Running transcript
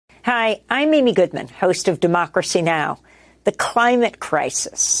Hi, I'm Amy Goodman, host of Democracy Now! The climate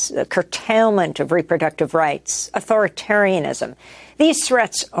crisis, the curtailment of reproductive rights, authoritarianism. These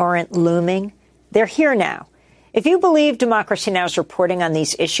threats aren't looming. They're here now. If you believe Democracy Now!'s reporting on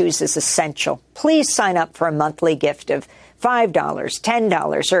these issues is essential, please sign up for a monthly gift of $5,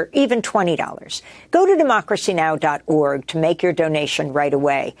 $10, or even $20. Go to democracynow.org to make your donation right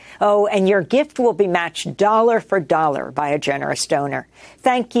away. Oh, and your gift will be matched dollar for dollar by a generous donor.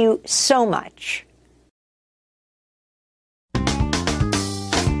 Thank you so much.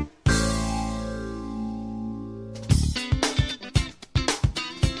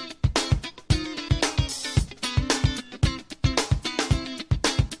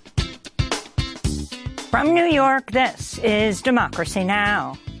 From New York, this is Democracy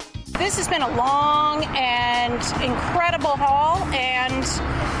Now! This has been a long and incredible haul, and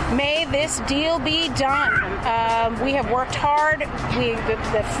may this deal be done. We have worked hard.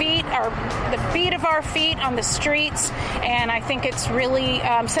 The feet of our feet on the streets, and I think it's really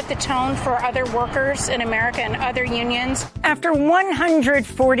set the tone for other workers in America and other unions. After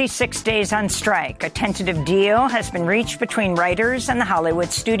 146 days on strike, a tentative deal has been reached between writers and the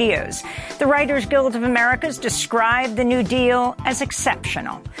Hollywood studios. The Writers Guild of America has described the new deal as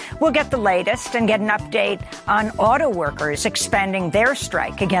exceptional. We'll get the latest and get an update on auto workers expanding their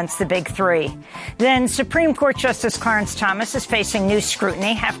strike against the Big Three. Then Supreme Court Justice Clarence Thomas is facing new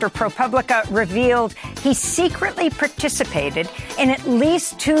scrutiny after ProPublica revealed he secretly participated in at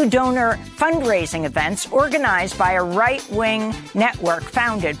least 2 donor fundraising events organized by a right-wing network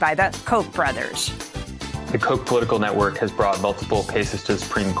founded by the Koch brothers. The Koch political network has brought multiple cases to the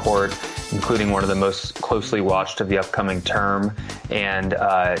Supreme Court, including one of the most closely watched of the upcoming term. And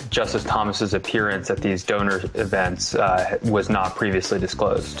Justice Thomas's appearance at these donor events was not previously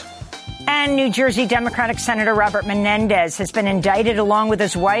disclosed. And New Jersey Democratic Senator Robert Menendez has been indicted along with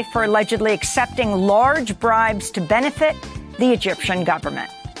his wife for allegedly accepting large bribes to benefit the Egyptian government.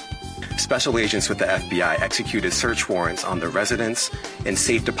 Special agents with the FBI executed search warrants on the residence and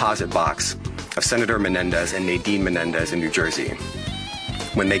safe deposit box of Senator Menendez and Nadine Menendez in New Jersey.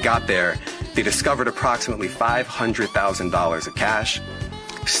 When they got there, they discovered approximately $500,000 of cash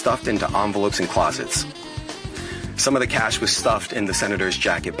stuffed into envelopes and closets. Some of the cash was stuffed in the senator's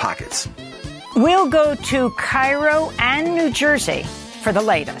jacket pockets. We'll go to Cairo and New Jersey for the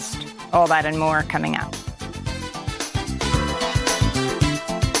latest. All that and more coming up.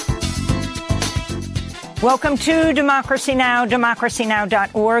 Welcome to Democracy Now!,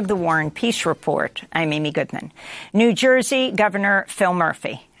 democracynow.org, The War and Peace Report. I'm Amy Goodman. New Jersey Governor Phil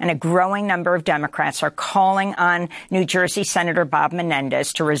Murphy and a growing number of Democrats are calling on New Jersey Senator Bob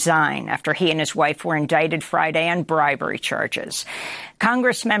Menendez to resign after he and his wife were indicted Friday on bribery charges.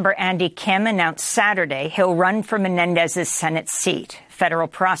 Congressmember Andy Kim announced Saturday he'll run for Menendez's Senate seat. Federal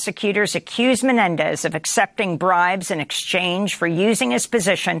prosecutors accuse Menendez of accepting bribes in exchange for using his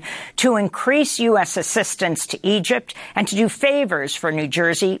position to increase U.S. assistance to Egypt and to do favors for New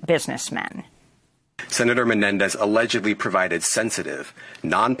Jersey businessmen. Senator Menendez allegedly provided sensitive,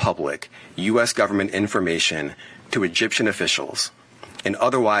 non-public U.S. government information to Egyptian officials and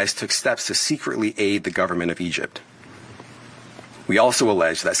otherwise took steps to secretly aid the government of Egypt. We also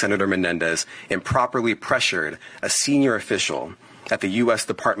allege that Senator Menendez improperly pressured a senior official at the U.S.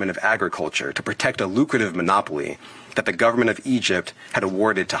 Department of Agriculture to protect a lucrative monopoly that the government of Egypt had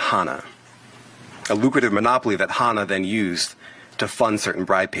awarded to Hana, a lucrative monopoly that Hana then used to fund certain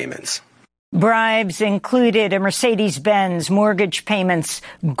bribe payments. Bribes included a Mercedes-Benz, mortgage payments,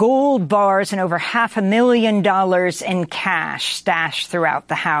 gold bars, and over $500,000 in cash stashed throughout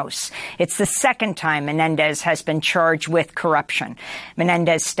the house. It's the second time Menendez has been charged with corruption.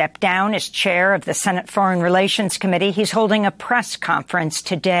 Menendez stepped down as chair of the Senate Foreign Relations Committee. He's holding a press conference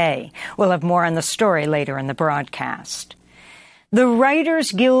today. We'll have more on the story later in the broadcast. The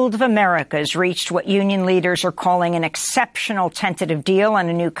Writers Guild of America has reached what union leaders are calling an exceptional tentative deal on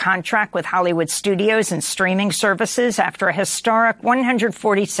a new contract with Hollywood studios and streaming services after a historic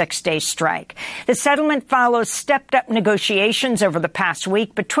 146-day strike. The settlement follows stepped-up negotiations over the past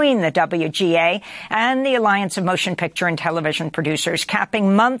week between the WGA and the Alliance of Motion Picture and Television Producers,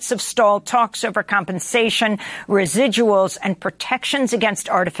 capping months of stalled talks over compensation, residuals, and protections against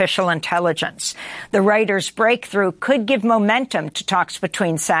artificial intelligence. The writers' breakthrough could give momentum to talks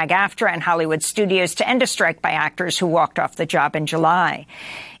between SAG-AFTRA and Hollywood studios to end a strike by actors who walked off the job in July.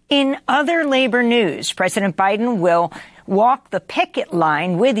 In other labor news, President Biden will walk the picket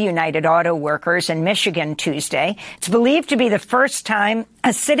line with United Auto Workers in Michigan Tuesday. It's believed to be the first time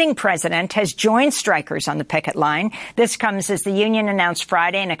a sitting president has joined strikers on the picket line. This comes as the union announced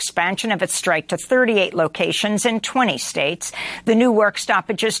Friday an expansion of its strike to 38 locations in 20 states. The new work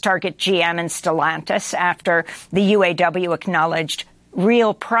stoppages target GM and Stellantis after the UAW acknowledged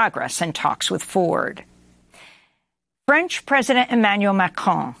real progress in talks with Ford. French President Emmanuel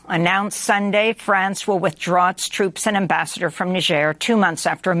Macron announced Sunday France will withdraw its troops and ambassador from Niger 2 months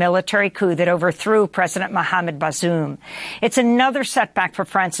after a military coup that overthrew President Mohamed Bazoum. It's another setback for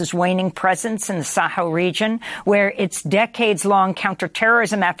France's waning presence in the Sahel region, where its decades-long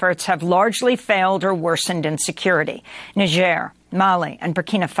counterterrorism efforts have largely failed or worsened insecurity. Niger, Mali and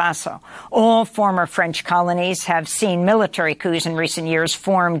Burkina Faso, all former French colonies, have seen military coups in recent years,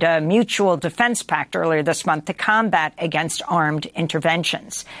 formed a mutual defense pact earlier this month to combat against armed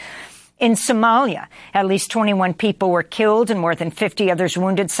interventions. In Somalia, at least 21 people were killed and more than 50 others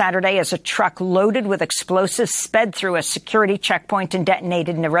wounded Saturday as a truck loaded with explosives sped through a security checkpoint and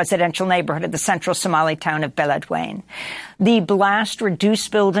detonated in a residential neighborhood of the central Somali town of Beledweyne. The blast reduced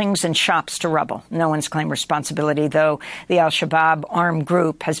buildings and shops to rubble. No one's claimed responsibility, though the al-Shabaab armed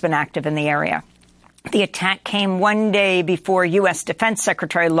group has been active in the area. The attack came one day before U.S. Defense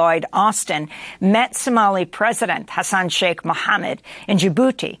Secretary Lloyd Austin met Somali President Hassan Sheikh Mohammed in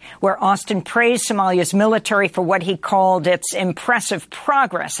Djibouti, where Austin praised Somalia's military for what he called its impressive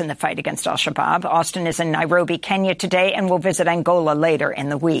progress in the fight against al-Shabaab. Austin is in Nairobi, Kenya today and will visit Angola later in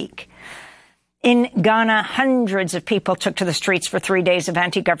the week. In Ghana, hundreds of people took to the streets for 3 days of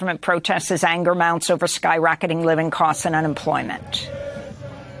anti-government protests as anger mounts over skyrocketing living costs and unemployment.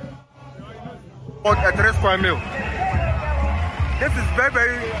 This is very,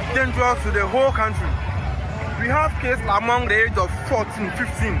 very dangerous to the whole country. We have cases among the age of 14,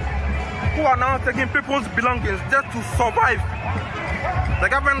 15, who are now taking people's belongings just to survive. The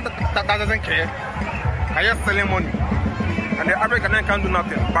government that doesn't care, are just selling money. And the average Ghanaian can't do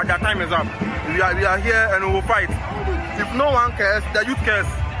nothing, but their time is up. We are here and we will fight. If no one cares, the youth cares.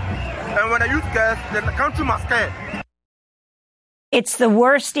 And when the youth cares, then the country must care. It's the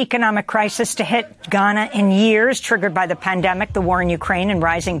worst economic crisis to hit Ghana in years, triggered by the pandemic, the war in Ukraine, and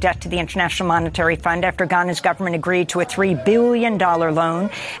rising debt to the International Monetary Fund after Ghana's government agreed to a $3 billion loan.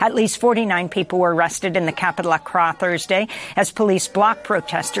 At least 49 people were arrested in the capital Accra Thursday as police blocked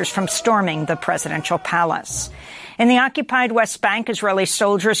protesters from storming the presidential palace. In the occupied West Bank, Israeli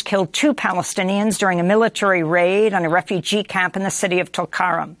soldiers killed 2 Palestinians during a military raid on a refugee camp in the city of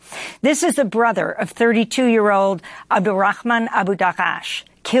Tulkarem. This is the brother of 32-year-old Abdurrahman Abu Daqash,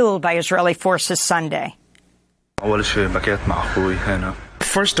 killed by Israeli forces Sunday.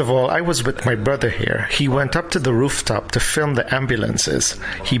 First of all, I was with my brother here. He went up to the rooftop to film the ambulances.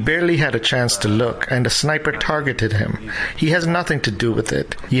 He barely had a chance to look, and a sniper targeted him. He has nothing to do with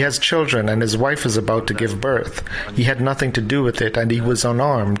it. He has children, and his wife is about to give birth. He had nothing to do with it, and he was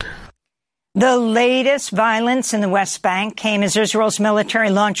unarmed. The latest violence in the West Bank came as Israel's military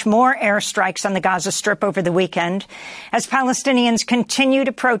launched more airstrikes on the Gaza Strip over the weekend, as Palestinians continue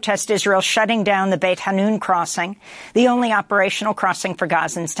to protest Israel shutting down the Beit Hanun crossing, the only operational crossing for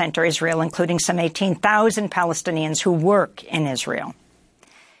Gazans to enter Israel, including some 18,000 Palestinians who work in Israel.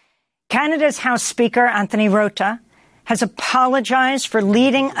 Canada's House Speaker, Anthony Rota, has apologized for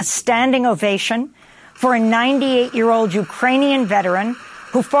leading a standing ovation for a 98-year-old Ukrainian veteran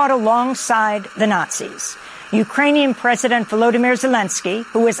who fought alongside the Nazis. Ukrainian President Volodymyr Zelensky,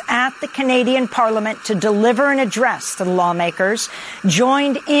 who was at the Canadian Parliament to deliver an address to the lawmakers,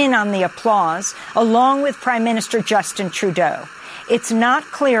 joined in on the applause, along with Prime Minister Justin Trudeau. It's not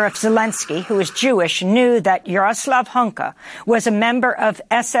clear if Zelensky, who is Jewish, knew that Yaroslav Hunka was a member of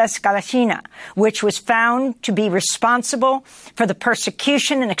SS Galashina, which was found to be responsible for the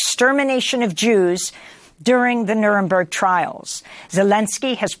persecution and extermination of Jews during the Nuremberg trials.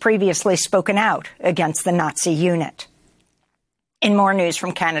 Zelensky has previously spoken out against the Nazi unit. In more news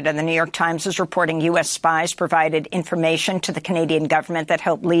from Canada, the New York Times is reporting U.S. spies provided information to the Canadian government that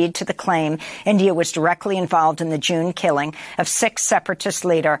helped lead to the claim India was directly involved in the June killing of Sikh separatist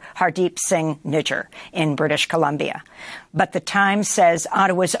leader Hardeep Singh Nijjar in British Columbia. But the Times says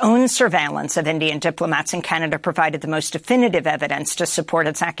Ottawa's own surveillance of Indian diplomats in Canada provided the most definitive evidence to support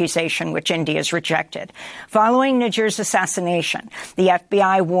its accusation, which India has rejected. Following Nijjar's assassination, the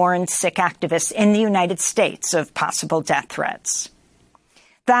FBI warned Sikh activists in the United States of possible death threats.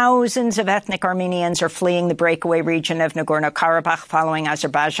 Thousands of ethnic Armenians are fleeing the breakaway region of Nagorno-Karabakh following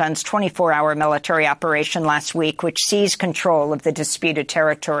Azerbaijan's 24-hour military operation last week, which seized control of the disputed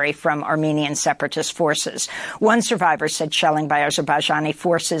territory from Armenian separatist forces. One survivor said shelling by Azerbaijani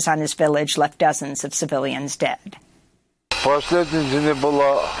forces on his village left dozens of civilians dead.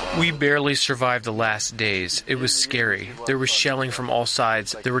 We barely survived the last days. It was scary. There was shelling from all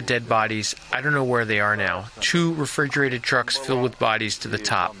sides. There were dead bodies. I don't know where they are now. 2 refrigerated trucks filled with bodies to the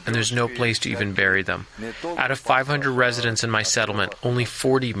top, and there's no place to even bury them. Out of 500 residents in my settlement, only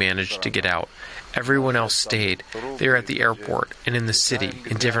 40 managed to get out. Everyone else stayed. They are at the airport and in the city,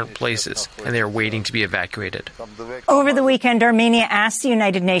 in different places, and they are waiting to be evacuated. Over the weekend, Armenia asked the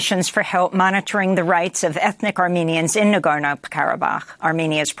United Nations for help monitoring the rights of ethnic Armenians in Nagorno-Karabakh.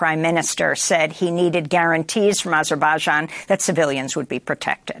 Armenia's prime minister said he needed guarantees from Azerbaijan that civilians would be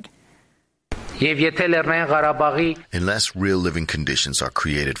protected. Unless real living conditions are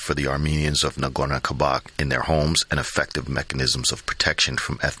created for the Armenians of Nagorno-Karabakh in their homes and effective mechanisms of protection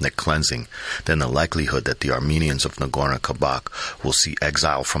from ethnic cleansing, then the likelihood that the Armenians of Nagorno-Karabakh will see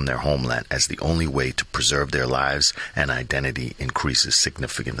exile from their homeland as the only way to preserve their lives and identity increases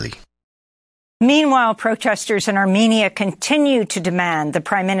significantly. Meanwhile, protesters in Armenia continue to demand the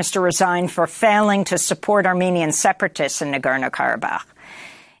prime minister resign for failing to support Armenian separatists in Nagorno-Karabakh.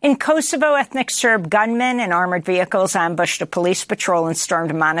 In Kosovo, ethnic Serb gunmen in armored vehicles ambushed a police patrol and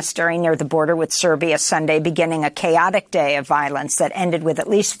stormed a monastery near the border with Serbia Sunday, beginning a chaotic day of violence that ended with at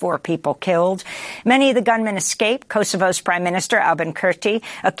least 4 people killed. Many of the gunmen escaped. Kosovo's Prime Minister Albin Kurti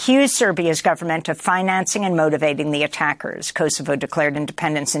accused Serbia's government of financing and motivating the attackers. Kosovo declared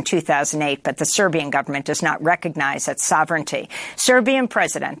independence in 2008, but the Serbian government does not recognize its sovereignty. Serbian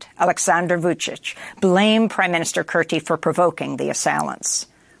President Aleksandar Vučić blamed Prime Minister Kurti for provoking the assailants.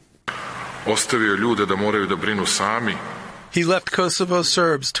 He left Kosovo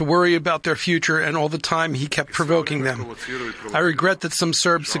Serbs to worry about their future, and all the time he kept provoking them. I regret that some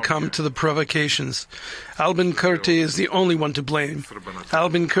Serbs succumbed to the provocations. Albin Kurti is the only one to blame.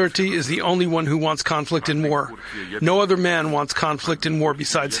 Albin Kurti is the only one who wants conflict and war. No other man wants conflict and war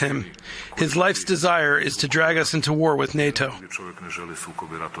besides him. His life's desire is to drag us into war with NATO.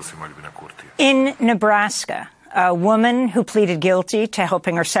 In Nebraska, a woman who pleaded guilty to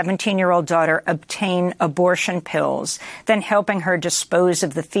helping her 17-year-old daughter obtain abortion pills, then helping her dispose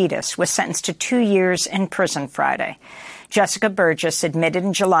of the fetus, was sentenced to 2 years in prison Friday. Jessica Burgess admitted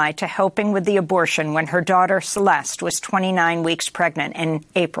in July to helping with the abortion when her daughter Celeste was 29 weeks pregnant in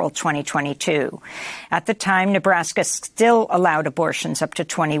April 2022. At the time, Nebraska still allowed abortions up to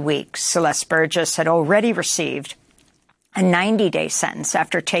 20 weeks. Celeste Burgess had already received a 90-day sentence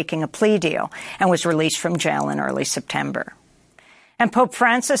after taking a plea deal and was released from jail in early September. And Pope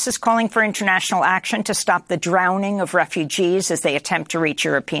Francis is calling for international action to stop the drowning of refugees as they attempt to reach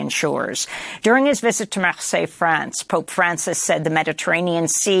European shores. During his visit to Marseille, France, Pope Francis said the Mediterranean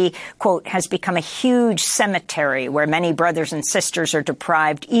Sea, quote, has become a huge cemetery where many brothers and sisters are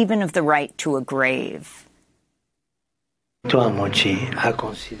deprived even of the right to a grave.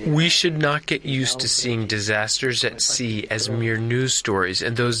 We should not get used to seeing disasters at sea as mere news stories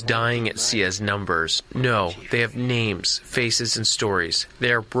and those dying at sea as numbers. No, they have names, faces, and stories.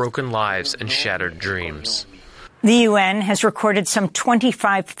 They are broken lives and shattered dreams. The UN has recorded some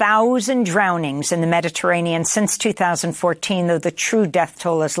 25,000 drownings in the Mediterranean since 2014, though the true death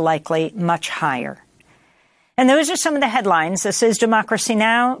toll is likely much higher. And those are some of the headlines. This is Democracy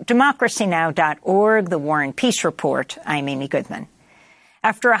Now!, democracynow.org, the War and Peace Report. I'm Amy Goodman.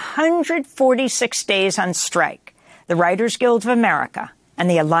 After 146 days on strike, the Writers Guild of America and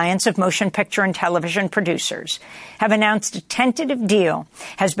the Alliance of Motion Picture and Television Producers have announced a tentative deal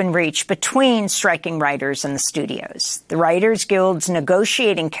has been reached between striking writers and the studios. The Writers Guild's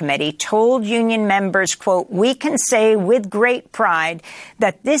negotiating committee told union members, quote, we can say with great pride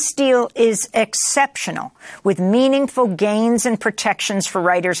that this deal is exceptional, with meaningful gains and protections for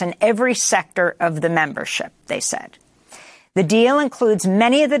writers in every sector of the membership, they said. The deal includes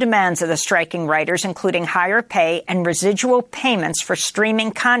many of the demands of the striking writers, including higher pay and residual payments for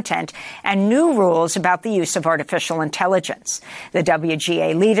streaming content and new rules about the use of artificial intelligence. The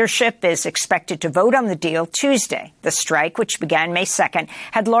WGA leadership is expected to vote on the deal Tuesday. The strike, which began May 2nd,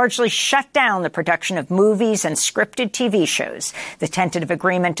 had largely shut down the production of movies and scripted TV shows. The tentative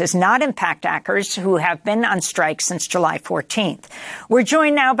agreement does not impact actors who have been on strike since July 14th. We're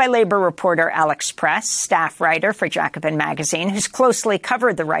joined now by labor reporter Alex Press, staff writer for Jacobin Magazine, who's closely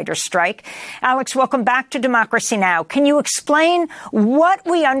covered the writers' strike. Alex, welcome back to Democracy Now! Can you explain what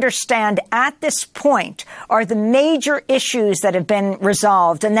we understand at this point are the major issues that have been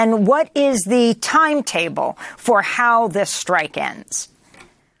resolved, and then what is the timetable for how this strike ends?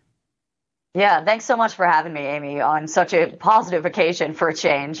 Yeah, thanks so much for having me, Amy, on such a positive occasion for a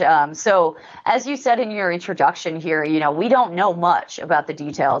change. So, as you said in your introduction here, we don't know much about the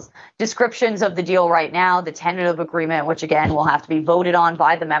details. Descriptions of the deal right now, the tentative agreement, which again will have to be voted on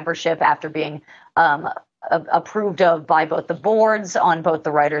by the membership after being approved of by both the boards on both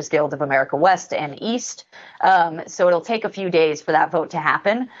the Writers Guild of America West and East. So it'll take a few days for that vote to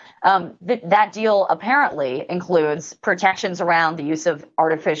happen. That deal apparently includes protections around the use of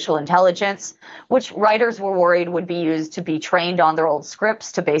artificial intelligence, which writers were worried would be used to be trained on their old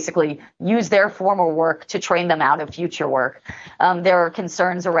scripts to basically use their former work to train them out of future work. There are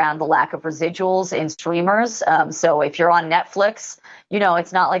concerns around the lack of residuals in streamers. So if you're on Netflix,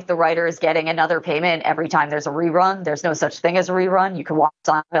 it's not like the writer is getting another payment every time there's a rerun. There's no such thing as a rerun. You can watch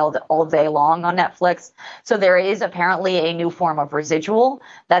Seinfeld all day long on Netflix. So there is apparently a new form of residual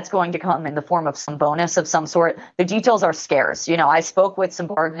that's going to come in the form of some bonus of some sort. The details are scarce. I spoke with some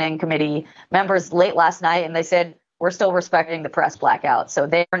bargaining committee members late last night, and they said, we're still respecting the press blackout. So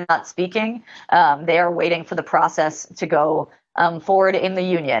they are not speaking. They are waiting for the process to go forward in the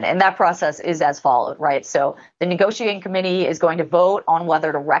union. And that process is as followed, right? So the negotiating committee is going to vote on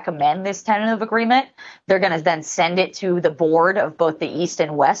whether to recommend this tentative agreement. They're going to then send it to the board of both the East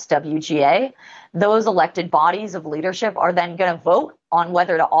and West WGA. Those elected bodies of leadership are then going to vote on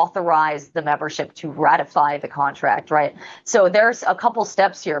whether to authorize the membership to ratify the contract, right? So there's a couple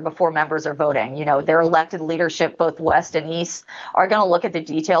steps here before members are voting. Their elected leadership, both West and East, are going to look at the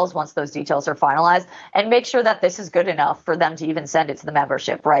details once those details are finalized and make sure that this is good enough for them to even send it to the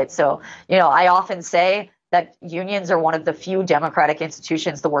membership, right? So, I often say that unions are one of the few democratic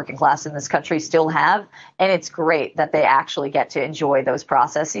institutions the working class in this country still have. And it's great that they actually get to enjoy those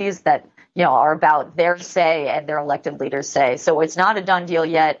processes that are about their say and their elected leaders' say. So it's not a done deal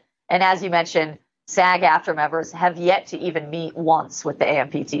yet. And as you mentioned, SAG-AFTRA members have yet to even meet once with the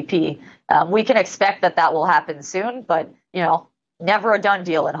AMPTP. We can expect that will happen soon, but, never a done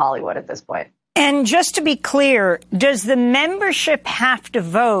deal in Hollywood at this point. And just to be clear, does the membership have to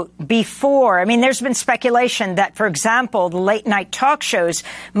vote before? I mean, there's been speculation that, for example, the late night talk shows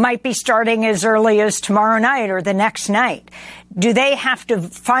might be starting as early as tomorrow night or the next night. Do they have to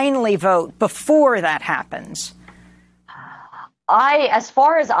finally vote before that happens? As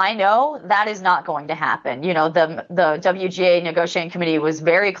far as I know, that is not going to happen. The WGA negotiating committee was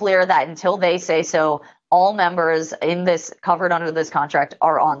very clear that until they say so, all members in this covered under this contract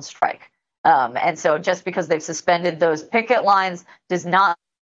are on strike. And so just because they've suspended those picket lines does not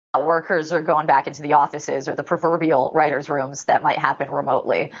mean workers are going back into the offices or the proverbial writers' rooms that might happen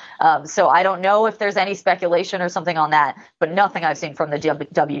remotely. So I don't know if there's any speculation or something on that, but nothing I've seen from the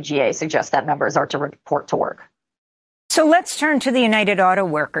WGA suggests that members are to report to work. So let's turn to the United Auto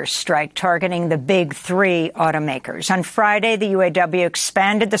Workers strike targeting the big three automakers. On Friday, the UAW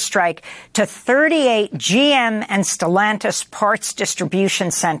expanded the strike to 38 GM and Stellantis parts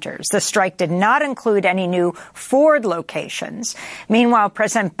distribution centers. The strike did not include any new Ford locations. Meanwhile,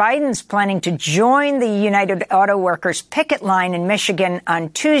 President Biden's planning to join the United Auto Workers picket line in Michigan on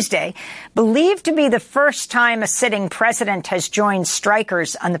Tuesday, believed to be the first time a sitting president has joined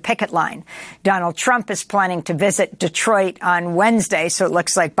strikers on the picket line. Donald Trump is planning to visit Detroit on Wednesday, so it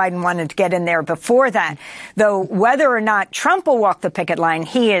looks like Biden wanted to get in there before that. Though whether or not Trump will walk the picket line,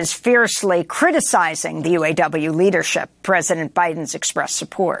 he is fiercely criticizing the UAW leadership. President Biden's expressed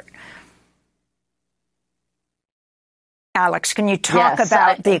support. Alex, can you talk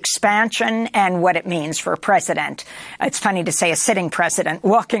about the expansion and what it means for a president? It's funny to say a sitting president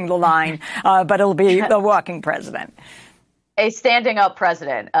walking the line, but it'll be the walking president. A standing up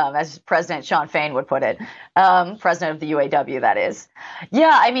president, as President Sean Fain would put it, president of the UAW, that is.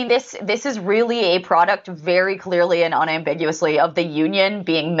 Yeah, I mean, this is really a product very clearly and unambiguously of the union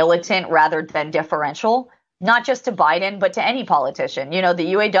being militant rather than differential, not just to Biden, but to any politician. The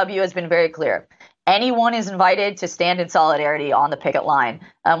UAW has been very clear. Anyone is invited to stand in solidarity on the picket line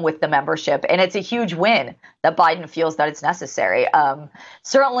with the membership. And it's a huge win that Biden feels that it's necessary.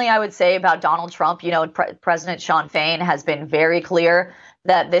 Certainly, I would say about Donald Trump, President Sean Fain has been very clear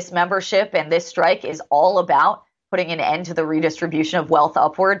that this membership and this strike is all about putting an end to the redistribution of wealth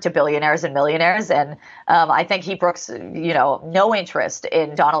upward to billionaires and millionaires. And I think he brooks, no interest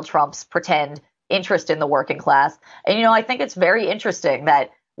in Donald Trump's pretend interest in the working class. And, I think it's very interesting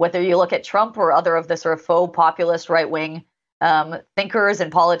that whether you look at Trump or other of the sort of faux populist right-wing thinkers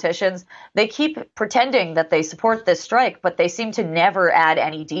and politicians, they keep pretending that they support this strike, but they seem to never add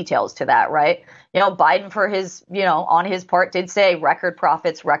any details to that, right? Biden, for his, on his part, did say record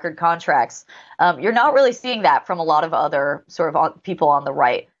profits, record contracts. You're not really seeing that from a lot of other sort of people on the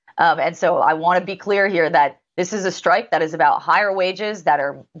right. And so I want to be clear here that This is a strike that is about higher wages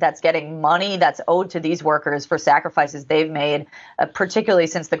that's getting money that's owed to these workers for sacrifices they've made, particularly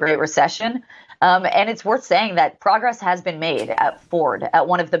since the Great Recession. And it's worth saying that progress has been made at Ford, at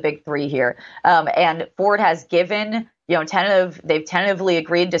one of the big three here. And Ford has given, they've tentatively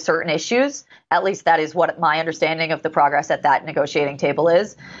agreed to certain issues. At least that is what my understanding of the progress at that negotiating table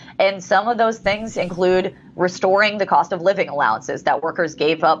is. And some of those things include restoring the cost of living allowances that workers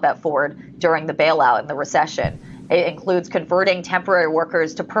gave up at Ford during the bailout and the recession. It includes converting temporary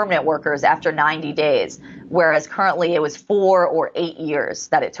workers to permanent workers after 90 days, whereas currently it was 4 or 8 years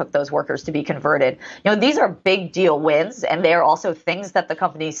that it took those workers to be converted. These are big deal wins, and they are also things that the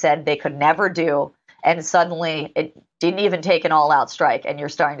company said they could never do. And suddenly it didn't even take an all-out strike, and you're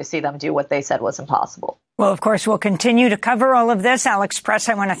starting to see them do what they said was impossible. Well, of course, we'll continue to cover all of this. Alex Press,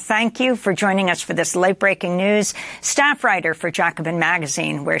 I want to thank you for joining us for this late-breaking news. Staff writer for Jacobin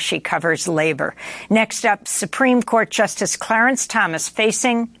Magazine, where she covers labor. Next up, Supreme Court Justice Clarence Thomas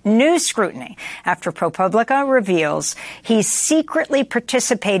facing new scrutiny after ProPublica reveals he secretly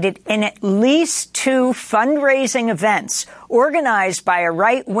participated in at least 2 fundraising events organized by a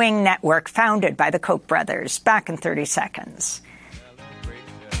right-wing network founded by the Koch brothers. Back in 30 seconds.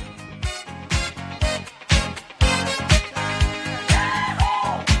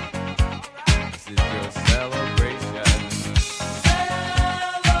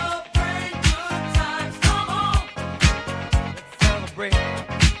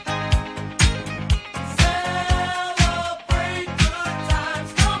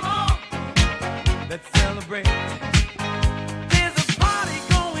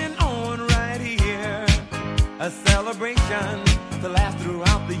 A celebration to last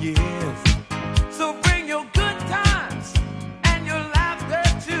throughout the years. So bring your good times and your laughter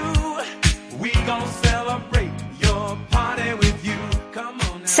too. We gon' celebrate your party with you. Come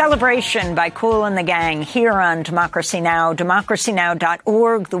on now. Celebration by Kool and the Gang here on Democracy Now!,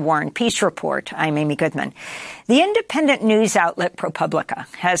 democracynow.org, The War and Peace Report. I'm Amy Goodman. The independent news outlet ProPublica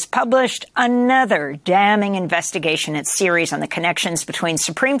has published another damning investigation and series on the connections between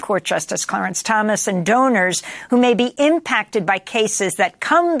Supreme Court Justice Clarence Thomas and donors who may be impacted by cases that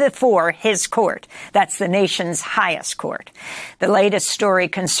come before his court. That's the nation's highest court. The latest story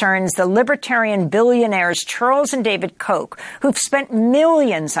concerns the libertarian billionaires Charles and David Koch, who've spent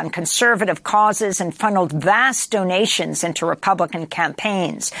millions on conservative causes and funneled vast donations into Republican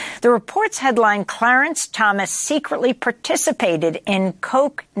campaigns. The report's headline, Clarence Thomas secretly participated in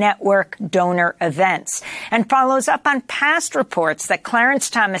Koch network donor events, and follows up on past reports that Clarence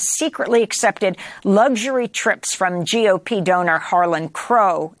Thomas secretly accepted luxury trips from GOP donor Harlan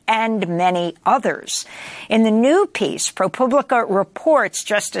Crow and many others. In the new piece, ProPublica reports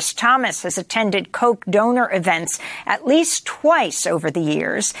Justice Thomas has attended Koch donor events at least twice over the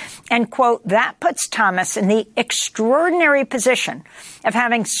years, and, quote, that puts Thomas in the extraordinary position of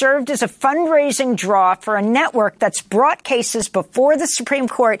having served as a fundraising draw for a network that's brought cases before the Supreme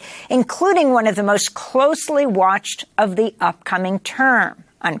Court, including one of the most closely watched of the upcoming term,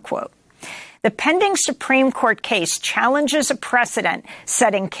 unquote. The pending Supreme Court case challenges a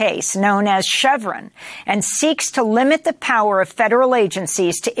precedent-setting case known as Chevron and seeks to limit the power of federal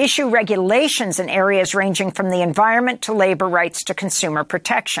agencies to issue regulations in areas ranging from the environment to labor rights to consumer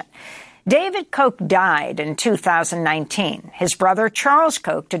protection. David Koch died in 2019. His brother, Charles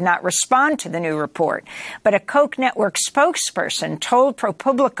Koch, did not respond to the new report, but a Koch network spokesperson told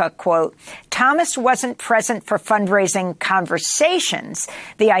ProPublica, quote, Thomas wasn't present for fundraising conversations.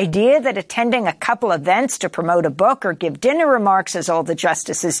 The idea that attending a couple events to promote a book or give dinner remarks, as all the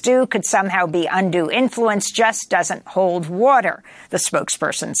justices do, could somehow be undue influence just doesn't hold water, the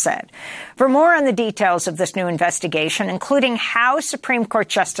spokesperson said. For more on the details of this new investigation, including how Supreme Court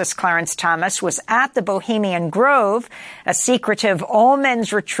Justice Clarence Thomas was at the Bohemian Grove, a secretive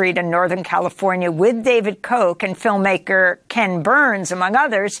all-men's retreat in Northern California with David Koch and filmmaker Ken Burns, among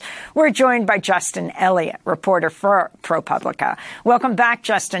others, we're joined by Justin Elliott, reporter for ProPublica. Welcome back,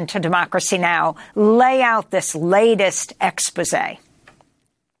 Justin, to Democracy Now! Lay out this latest expose.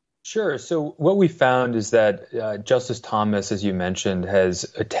 Sure. So what we found is that Justice Thomas, as you mentioned, has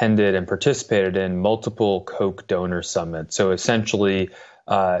attended and participated in multiple Koch donor summits. So essentially,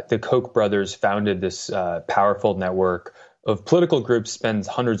 the Koch brothers founded this powerful network of political groups, spends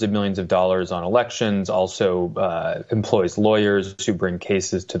hundreds of millions of dollars on elections, also employs lawyers who bring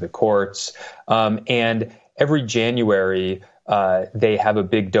cases to the courts. And every January, they have a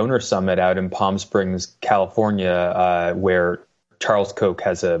big donor summit out in Palm Springs, California, where Charles Koch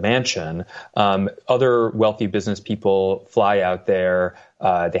has a mansion. Other wealthy business people fly out there.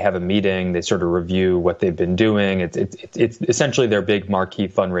 They have a meeting. They sort of review what they've been doing. It's essentially their big marquee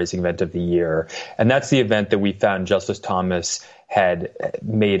fundraising event of the year. And that's the event that we found Justice Thomas had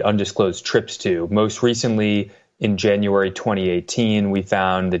made undisclosed trips to. Most recently, in January 2018, we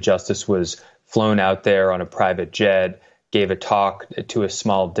found the justice was flown out there on a private jet, gave a talk to a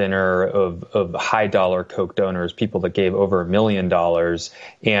small dinner of high-dollar Koch donors, people that gave over $1 million,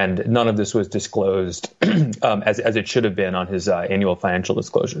 and none of this was disclosed as it should have been on his annual financial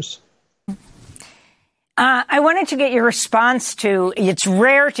disclosures. I wanted to get your response to, it's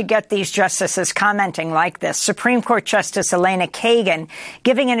rare to get these justices commenting like this. Supreme Court Justice Elena Kagan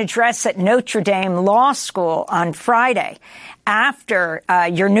giving an address at Notre Dame Law School on Friday after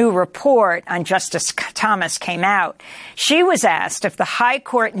your new report on Justice Thomas came out. She was asked if the High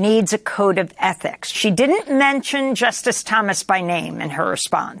Court needs a code of ethics. She didn't mention Justice Thomas by name in her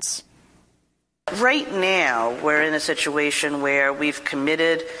response. Right now, we're in a situation where we've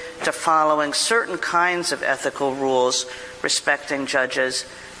committed to following certain kinds of ethical rules respecting judges,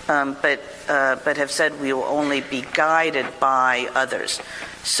 but have said we will only be guided by others.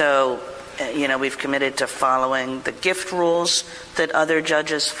 So, we've committed to following the gift rules that other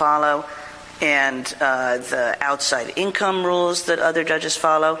judges follow and the outside income rules that other judges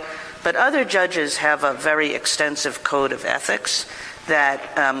follow. But other judges have a very extensive code of ethics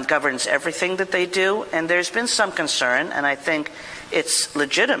that governs everything that they do. And there's been some concern, and I think it's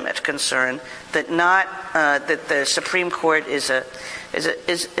legitimate concern, that that the Supreme Court is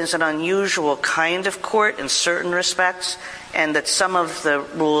an unusual kind of court in certain respects, and that some of the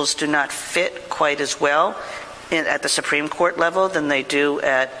rules do not fit quite as well at the Supreme Court level than they do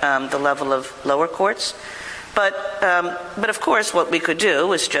at the level of lower courts. But of course, what we could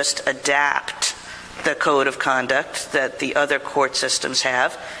do is just adapt the code of conduct that the other court systems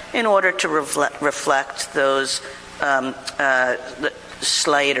have in order to reflect those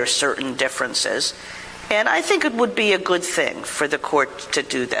slight or certain differences. And I think it would be a good thing for the court to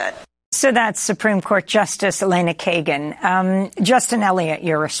do that. So that's Supreme Court Justice Elena Kagan. Justin Elliott,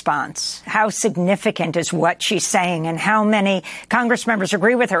 your response. How significant is what she's saying, and how many Congress members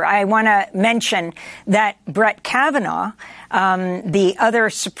agree with her? I want to mention that Brett Kavanaugh, the other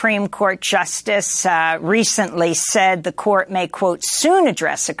Supreme Court justice, recently said the court may, quote, soon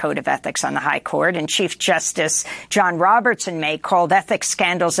address a code of ethics on the High Court, and Chief Justice John Roberts in May called ethics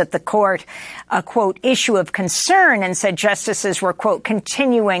scandals at the court a, quote, issue of concern, and said justices were, quote,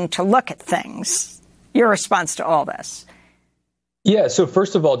 continuing to look at things. Your response to all this? Yeah, so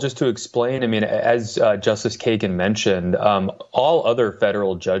first of all, just to explain, as Justice Kagan mentioned, all other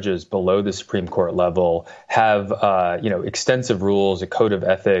federal judges below the Supreme Court level have, extensive rules, a code of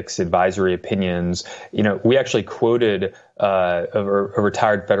ethics, advisory opinions. We actually quoted a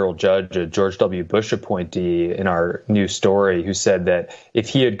retired federal judge, a George W. Bush appointee, in our new story, who said that if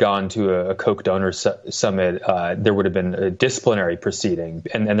he had gone to a Koch donor summit, there would have been a disciplinary proceeding.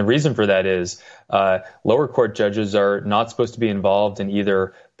 And the reason for that is lower court judges are not supposed to be involved in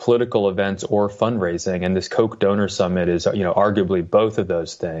either political events or fundraising. And this Koch donor summit is, arguably both of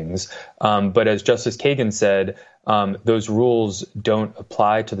those things. But as Justice Kagan said, those rules don't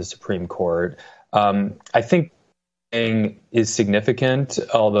apply to the Supreme Court. I think is significant,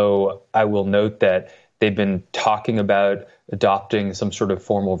 although I will note that they've been talking about adopting some sort of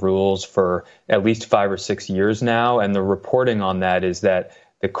formal rules for at least 5 or 6 years now. And the reporting on that is that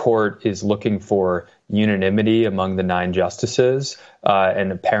the court is looking for unanimity among the 9 justices,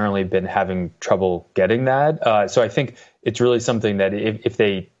 and apparently been having trouble getting that. So I think it's really something that if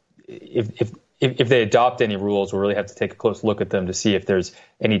they adopt any rules, we'll really have to take a close look at them to see if there's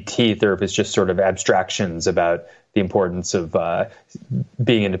any teeth or if it's just sort of abstractions about the importance of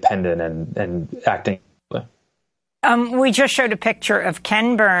being independent and acting. We just showed a picture of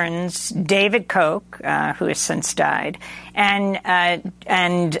Ken Burns, David Koch, who has since died, and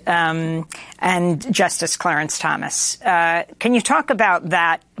Justice Clarence Thomas. Can you talk about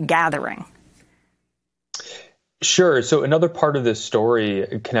that gathering? Sure. So another part of this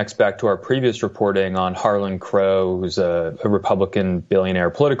story connects back to our previous reporting on Harlan Crow, who's a Republican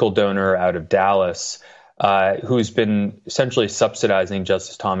billionaire political donor out of Dallas, who's been essentially subsidizing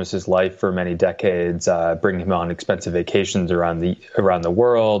Justice Thomas's life for many decades, bringing him on expensive vacations around the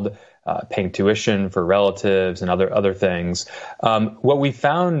world, paying tuition for relatives and other things. What we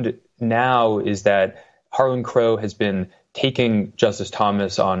found now is that Harlan Crow has been taking Justice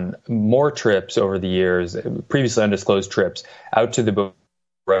Thomas on more trips over the years, previously undisclosed trips, out to the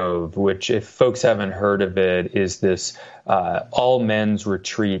Grove, which, if folks haven't heard of it, is this all men's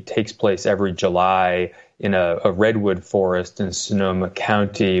retreat, takes place every July in a redwood forest in Sonoma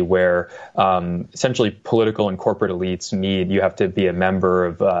County where essentially political and corporate elites meet. You have to be a member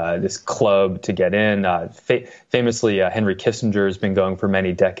of this club to get in. Famously, Henry Kissinger has been going for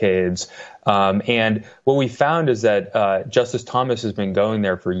many decades. And what we found is that Justice Thomas has been going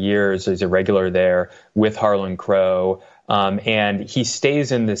there for years. He's a regular there with Harlan Crow. And he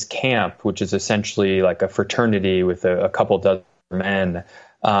stays in this camp, which is essentially like a fraternity with a couple dozen men.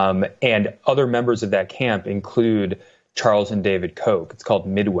 And other members of that camp include Charles and David Koch. It's called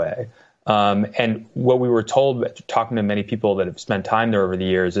Midway. And what we were told, talking to many people that have spent time there over the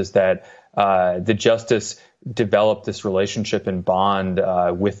years, is that the justice developed this relationship and bond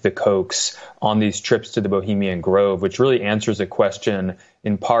with the Kochs on these trips to the Bohemian Grove, which really answers a question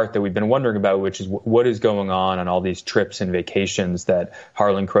in part that we've been wondering about, which is what is going on all these trips and vacations that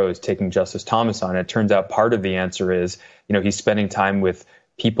Harlan Crow is taking Justice Thomas on. It turns out part of the answer is, he's spending time with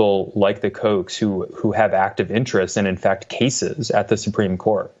people like the Kochs who have active interests and, in fact, cases at the Supreme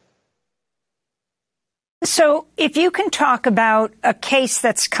Court. So if you can talk about a case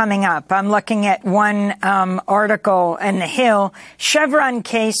that's coming up, I'm looking at one article in The Hill, Chevron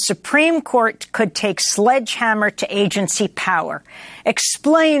case, Supreme Court could take sledgehammer to agency power.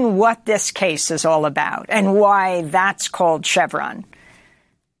 Explain what this case is all about and why that's called Chevron.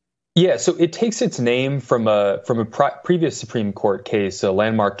 Yeah, so it takes its name from a previous Supreme Court case, a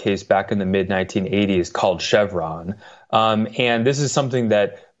landmark case back in the mid-1980s called Chevron. And this is something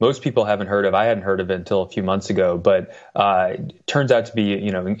that most people haven't heard of. I hadn't heard of it until a few months ago, but it turns out to be,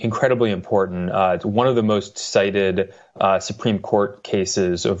 incredibly important. It's one of the most cited Supreme Court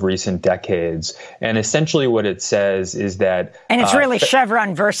cases of recent decades. And essentially what it says is that... And it's really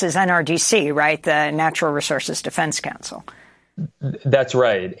Chevron versus NRDC, right? The Natural Resources Defense Council. That's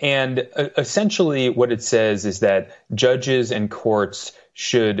right. And essentially what it says is that judges and courts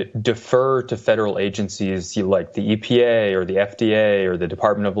should defer to federal agencies like the EPA or the FDA or the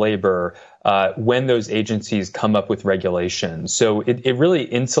Department of Labor when those agencies come up with regulations. So it really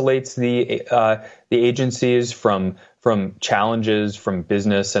insulates the agencies from challenges from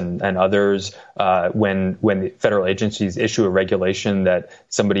business and others when the federal agencies issue a regulation that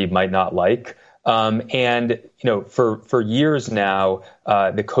somebody might not like. And, for years now,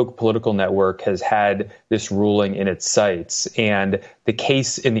 the Koch political network has had this ruling in its sights. And the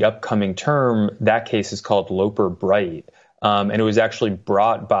case in the upcoming term, that case is called Loper-Bright. And it was actually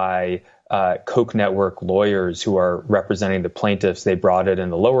brought by Koch network lawyers who are representing the plaintiffs. They brought it in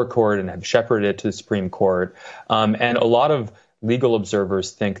the lower court and have shepherded it to the Supreme Court. And a lot of legal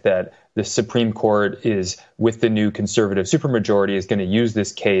observers think that the Supreme Court is, with the new conservative supermajority, is going to use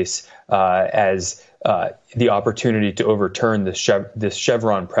this case as the opportunity to overturn this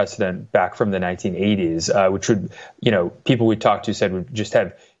Chevron precedent back from the 1980s, which would, people we talked to said would just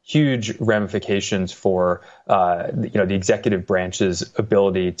have huge ramifications for, the executive branch's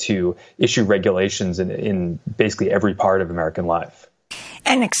ability to issue regulations in basically every part of American life.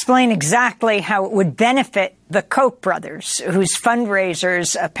 And explain exactly how it would benefit the Koch brothers, whose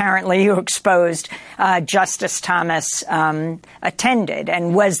fundraisers apparently you exposed Justice Thomas attended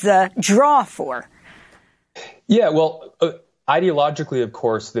and was the draw for. Yeah, well, ideologically, of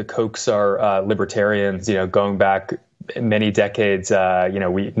course, the Kochs are libertarians, going back many decades.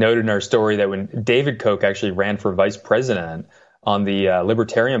 We noted in our story that when David Koch actually ran for vice president on the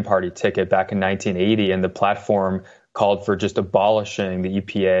Libertarian Party ticket back in 1980, and the platform called for just abolishing the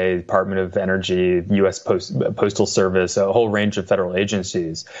EPA, Department of Energy, U.S. Postal Service, a whole range of federal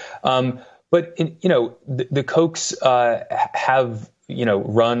agencies. But the Kochs have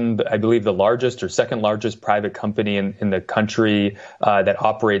run, I believe, the largest or second largest private company in the country that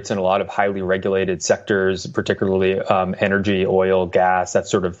operates in a lot of highly regulated sectors, particularly energy, oil, gas, that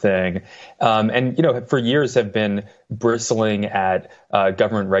sort of thing. And for years have been bristling at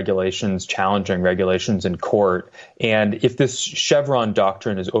government regulations, challenging regulations in court. And if this Chevron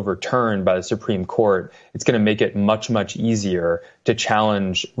doctrine is overturned by the Supreme Court, it's going to make it much, much easier to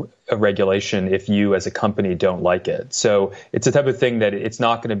challenge a regulation if you as a company don't like it. So it's the type of thing that it's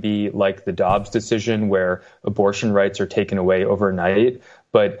not going to be like the Dobbs decision where abortion rights are taken away overnight,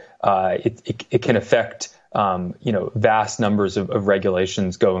 but it can affect vast numbers of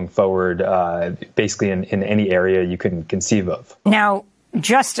regulations going forward, basically in any area you can conceive of. Now,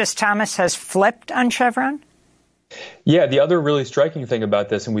 Justice Thomas has flipped on Chevron? Yeah, the other really striking thing about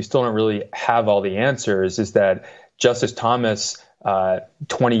this, and we still don't really have all the answers, is that Justice Thomas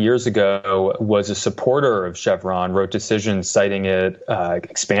 20 years ago was a supporter of Chevron, wrote decisions citing it,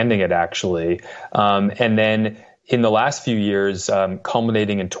 expanding it actually. And then in the last few years,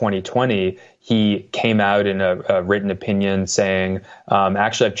 culminating in 2020, he came out in a written opinion saying,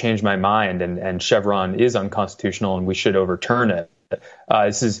 actually, I've changed my mind and Chevron is unconstitutional and we should overturn it.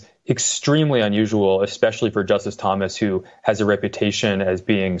 This is extremely unusual, especially for Justice Thomas, who has a reputation as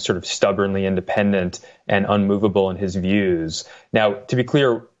being sort of stubbornly independent and unmovable in his views. Now, to be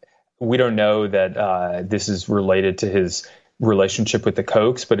clear, we don't know that this is related to his relationship with the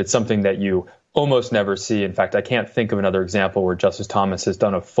Kochs, but it's something that you almost never see. In fact, I can't think of another example where Justice Thomas has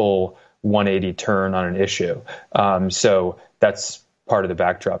done a full 180 turn on an issue. So that's part of the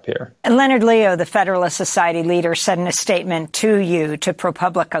backdrop here. And Leonard Leo, the Federalist Society leader, said in a statement to you, to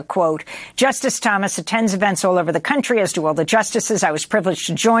ProPublica, quote, Justice Thomas attends events all over the country, as do all the justices. I was privileged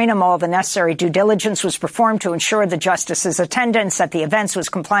to join him. All the necessary due diligence was performed to ensure the justices' attendance at the events was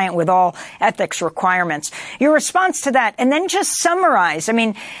compliant with all ethics requirements. Your response to that, and then just summarize. I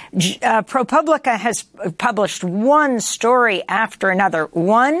mean, ProPublica has published one story after another.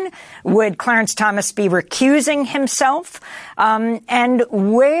 One, would Clarence Thomas be recusing himself? And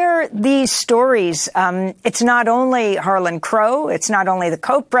where these stories, it's not only Harlan Crow, it's not only the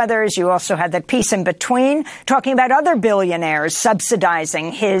Koch brothers, you also had that piece in between talking about other billionaires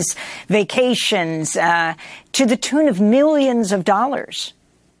subsidizing his vacations to the tune of millions of dollars.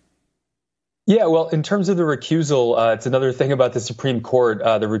 Yeah, well, in terms of the recusal, it's another thing about the Supreme Court.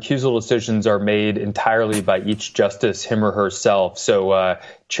 The recusal decisions are made entirely by each justice, him or herself. So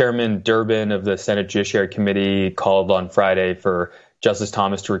Chairman Durbin of the Senate Judiciary Committee called on Friday for Justice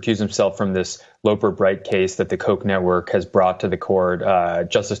Thomas to recuse himself from this Loper Bright case that the Koch network has brought to the court.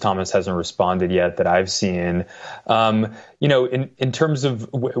 Justice Thomas hasn't responded yet that I've seen. In terms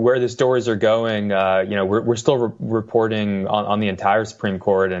of where the stories are going, we're still reporting on the entire Supreme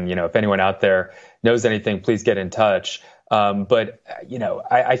Court. And, if anyone out there knows anything, please get in touch.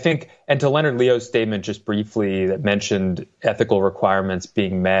 I think, and to Leonard Leo's statement just briefly that mentioned ethical requirements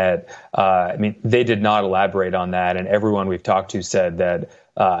being met, they did not elaborate on that. And everyone we've talked to said that,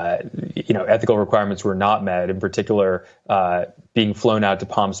 ethical requirements were not met. In particular, being flown out to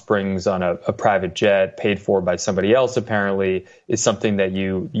Palm Springs on a private jet paid for by somebody else, apparently, is something that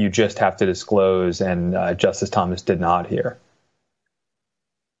you just have to disclose. And Justice Thomas did not here.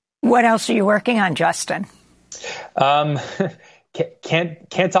 What else are you working on, Justin? Can't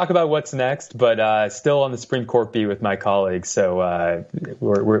talk about what's next, but still on the Supreme Court beat with my colleagues, so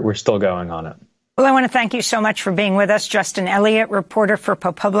we're still going on it. Well, I want to thank you so much for being with us. Justin Elliott, reporter for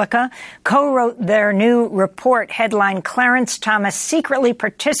ProPublica, co-wrote their new report headlined Clarence Thomas secretly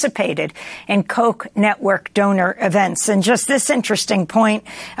participated in Koch network donor events. And just this interesting point,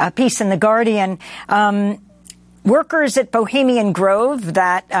 piece in The Guardian, workers at Bohemian Grove,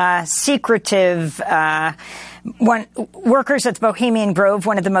 that secretive workers at the Bohemian Grove,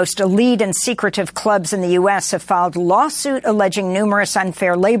 one of the most elite and secretive clubs in the U.S., have filed lawsuit alleging numerous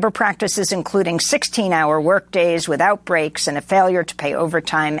unfair labor practices, including 16-hour workdays without breaks and a failure to pay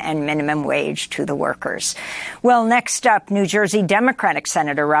overtime and minimum wage to the workers. Well, next up, New Jersey Democratic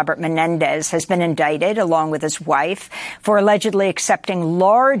Senator Robert Menendez has been indicted, along with his wife, for allegedly accepting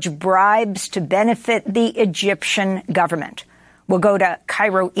large bribes to benefit the Egyptian government. We'll go to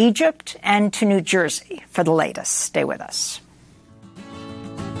Cairo, Egypt, and to New Jersey for the latest. Stay with us.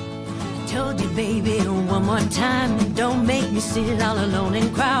 I told you, baby, one more time, don't make me sit all alone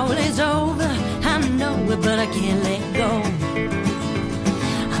and cry. Well, it's over, I know it, but I can't let go.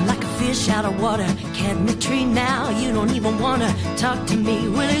 I'm like a fish out of water, can't me tree now. You don't even want to talk to me.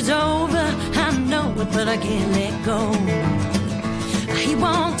 Well, it's over, I know it, but I can't let go. He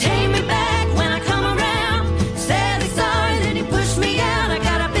won't take me back when I come around. Said he's sorry, then he pushed me out. I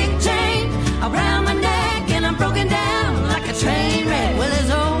got a big chain around my neck and I'm broken down like a train wreck. Well, it's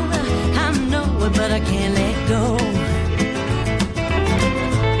over, I know it, but I can't let go.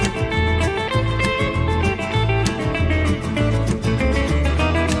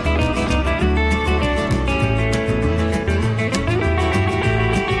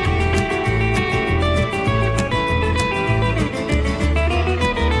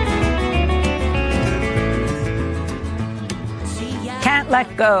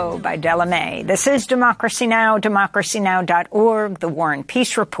 Let Go by Della Mae. This is Democracy Now!, democracynow.org, The War and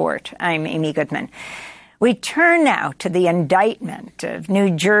Peace Report. I'm Amy Goodman. We turn now to the indictment of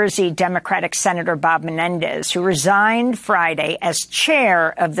New Jersey Democratic Senator Bob Menendez, who resigned Friday as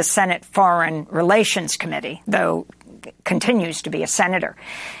chair of the Senate Foreign Relations Committee, though continues to be a senator.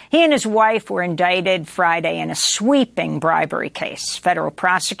 He and his wife were indicted Friday in a sweeping bribery case. Federal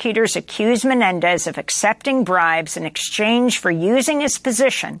prosecutors accuse Menendez of accepting bribes in exchange for using his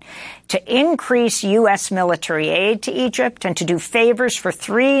position to increase U.S. military aid to Egypt and to do favors for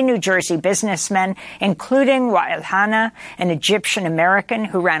 3 New Jersey businessmen, including Wael Hanna, an Egyptian-American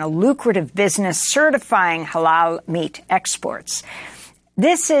who ran a lucrative business certifying halal meat exports.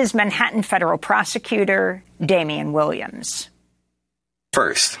 This is Manhattan federal prosecutor Damian Williams.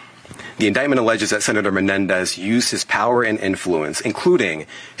 First, the indictment alleges that Senator Menendez used his power and influence, including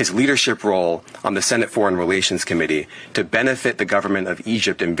his leadership role on the Senate Foreign Relations Committee, to benefit the government of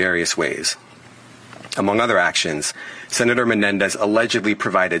Egypt in various ways. Among other actions, Senator Menendez allegedly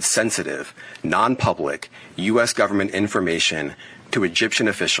provided sensitive, non-public U.S. government information to Egyptian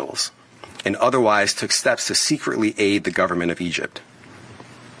officials and otherwise took steps to secretly aid the government of Egypt.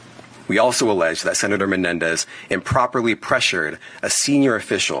 We also allege that Senator Menendez improperly pressured a senior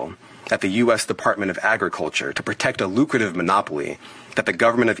official at the U.S. Department of Agriculture to protect a lucrative monopoly that the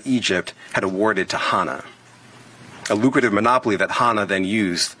government of Egypt had awarded to Hanna, a lucrative monopoly that Hanna then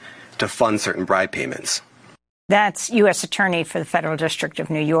used to fund certain bribe payments. That's U.S. Attorney for the Federal District of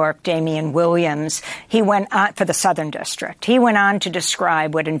New York, Damian Williams. He went on for the Southern District. He went on to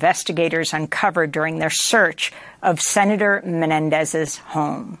describe what investigators uncovered during their search of Senator Menendez's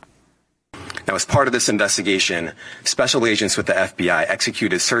home. Now, as part of this investigation, special agents with the FBI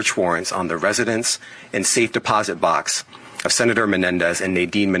executed search warrants on the residence and safe deposit box of Senator Menendez and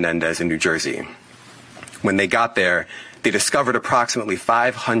Nadine Menendez in New Jersey. When they got there, they discovered approximately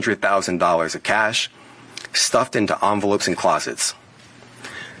 $500,000 of cash stuffed into envelopes and closets.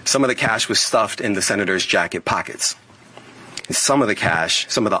 Some of the cash was stuffed in the senator's jacket pockets. And some of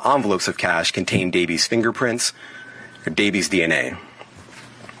the envelopes of cash contained Davy's fingerprints or Davy's DNA.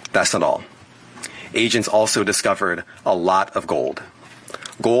 That's not all. Agents also discovered a lot of gold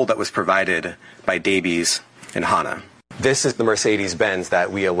that was provided by Davies and Hanna. This is the Mercedes-Benz that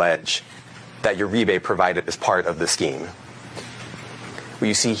we allege that Uribe provided as part of the scheme. What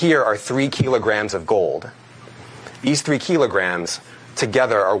you see here are 3 kilograms of gold. These 3 kilograms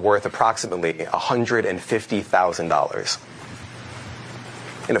together are worth approximately $150,000.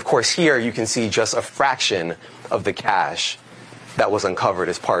 And of course, here you can see just a fraction of the cash that was uncovered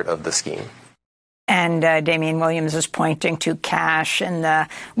as part of the scheme. And Damian Williams is pointing to cash in the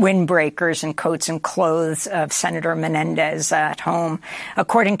windbreakers and coats and clothes of Senator Menendez at home.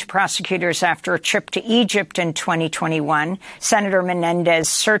 According to prosecutors, after a trip to Egypt in 2021, Senator Menendez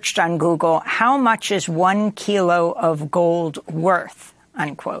searched on Google, "How much is 1 kilo of gold worth?"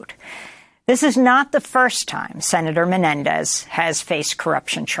 unquote. This is not the first time Senator Menendez has faced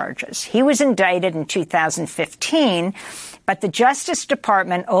corruption charges. He was indicted in 2015, but the Justice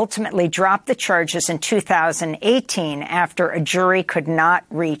Department ultimately dropped the charges in 2018 after a jury could not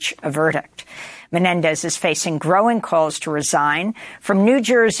reach a verdict. Menendez is facing growing calls to resign from New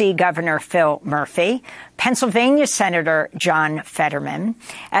Jersey Governor Phil Murphy, Pennsylvania Senator John Fetterman,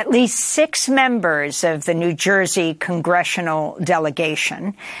 at least 6 members of the New Jersey congressional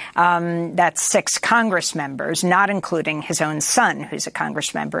delegation. That's 6 Congress members, not including his own son, who's a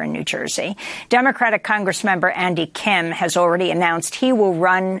Congress member in New Jersey. Democratic Congressmember Andy Kim has already announced he will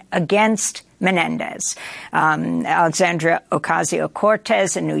run against Menendez. Alexandria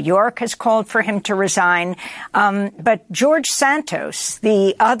Ocasio-Cortez in New York has called for him to resign. But George Santos,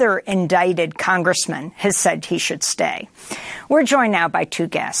 the other indicted congressman, has said he should stay. We're joined now by 2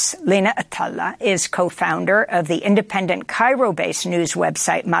 guests. Lina Atallah is co-founder of the independent Cairo-based news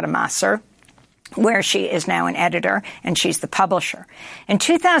website Madamasr, where she is now an editor, and she's the publisher. In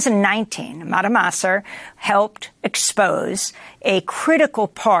 2019, Madamasr helped expose a critical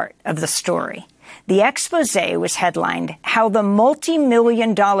part of the story. The expose was headlined, "How the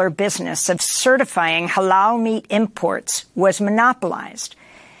Multi-Million-Dollar Business of Certifying Halal Meat Imports Was Monopolized."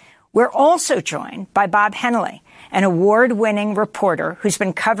 We're also joined by Bob Hennelly, an award-winning reporter who's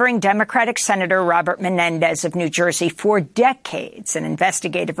been covering Democratic Senator Robert Menendez of New Jersey for decades, an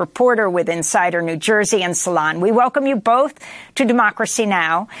investigative reporter with Insider New Jersey and Salon. We welcome you both to Democracy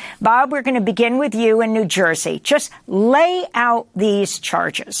Now! Bob, we're going to begin with you in New Jersey. Just lay out these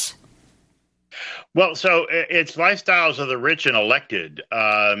charges. Well, so it's lifestyles of the rich and elected.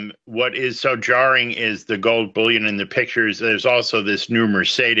 What is so jarring is the gold bullion in the pictures. There's also this new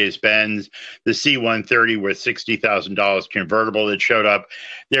Mercedes-Benz, the C-130 worth $60,000 convertible that showed up.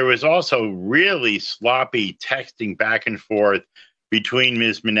 There was also really sloppy texting back and forth between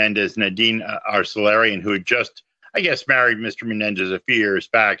Ms. Menendez and Nadine Arcelerian, who had just, I guess, married Mr. Menendez a few years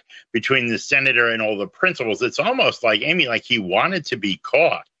back, between the senator and all the principals. It's almost like, Amy, like he wanted to be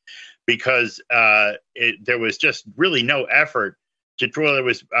caught, because there was just really no effort to draw. There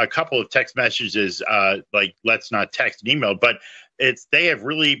was a couple of text messages like let's not text and email, but they have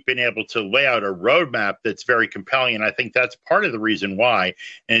really been able to lay out a roadmap that's very compelling. And I think that's part of the reason why,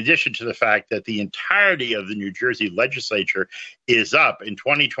 in addition to the fact that the entirety of the New Jersey legislature is up in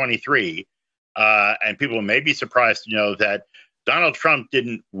 2023. And people may be surprised to know that Donald Trump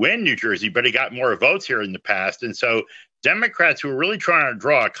didn't win New Jersey, but he got more votes here in the past. And so Democrats who are really trying to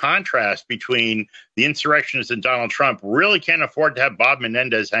draw a contrast between the insurrectionists and Donald Trump really can't afford to have Bob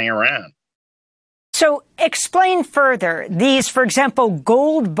Menendez hang around. So explain further these, for example,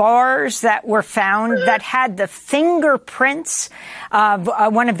 gold bars that were found that had the fingerprints of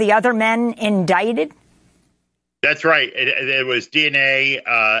one of the other men indicted. That's right. There was DNA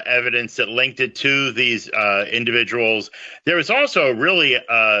evidence that linked it to these individuals. There was also really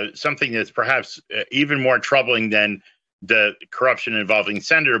something that's perhaps even more troubling than the corruption involving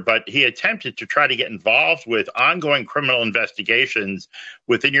Senator, but he attempted to try to get involved with ongoing criminal investigations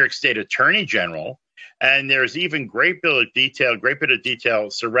with the New York State Attorney General. And there's even great bit of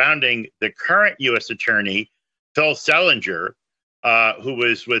detail surrounding the current U.S. Attorney, Phil Selinger, who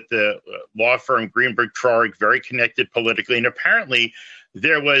was with the law firm Greenberg Traurig, very connected politically. And apparently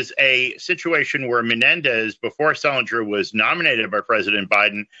there was a situation where Menendez, before Selinger was nominated by President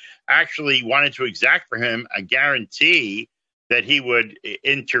Biden, actually wanted to exact for him a guarantee that he would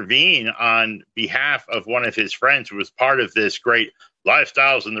intervene on behalf of one of his friends who was part of this great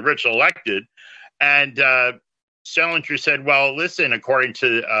Lifestyles and the Rich Elected. And Selinger said, well, listen, according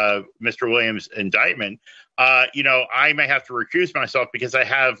to Mr. Williams' indictment, I may have to recuse myself because I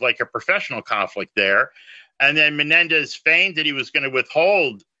have like a professional conflict there. And then Menendez feigned that he was going to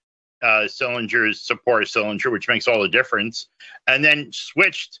withhold Selinger's support of Selinger, which makes all the difference, and then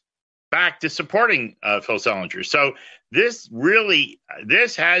switched back to supporting Phil Selinger. So this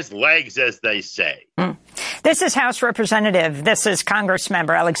has legs, as they say. This is House Representative. This is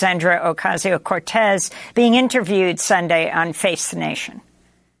Congressmember Alexandra Ocasio-Cortez being interviewed Sunday on Face the Nation.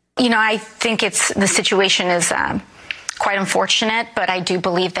 I think the situation is quite unfortunate, but I do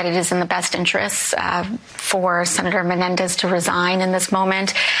believe that it is in the best interest for Senator Menendez to resign in this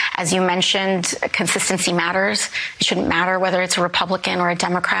moment. As you mentioned, consistency matters. It shouldn't matter whether it's a Republican or a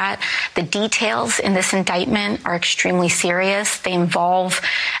Democrat. The details in this indictment are extremely serious. They involve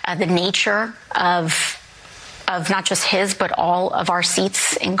the nature of not just his, but all of our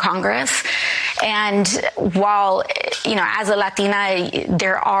seats in Congress. And while, as a Latina,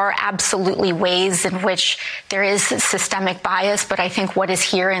 there are absolutely ways in which there is systemic bias, but I think what is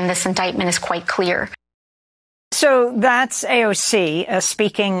here in this indictment is quite clear. So that's AOC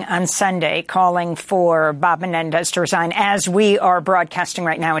speaking on Sunday, calling for Bob Menendez to resign. As we are broadcasting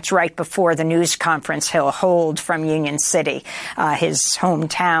right now, it's right before the news conference he'll hold from Union City, his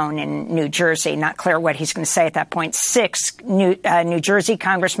hometown in New Jersey. Not clear what he's going to say at that point. 6 New Jersey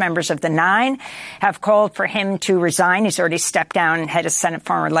Congress members of the 9 have called for him to resign. He's already stepped down, head of Senate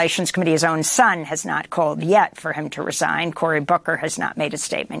Foreign Relations Committee. His own son has not called yet for him to resign. Cory Booker has not made a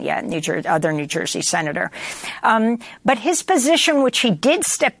statement yet, other New Jersey senator. But his position, which he did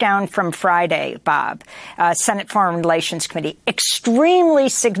step down from Friday, Bob, Senate Foreign Relations Committee, extremely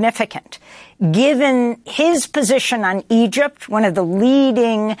significant, given his position on Egypt, one of the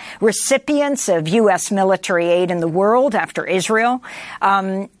leading recipients of U.S. military aid in the world after Israel.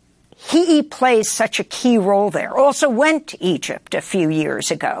 He plays such a key role there. Also went to Egypt a few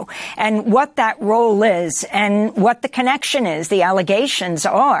years ago. And what that role is and what the connection is, the allegations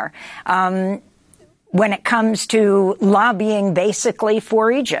are, when it comes to lobbying basically for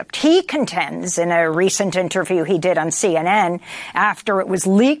Egypt. He contends in a recent interview he did on CNN after it was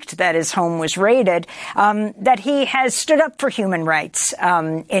leaked that his home was raided, that he has stood up for human rights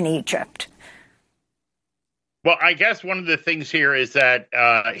in Egypt. Well, I guess one of the things here is that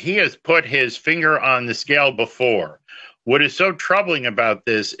he has put his finger on the scale before. What is so troubling about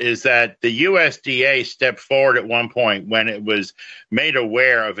this is that the USDA stepped forward at one point when it was made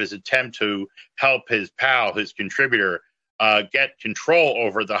aware of his attempt to help his pal, his contributor, get control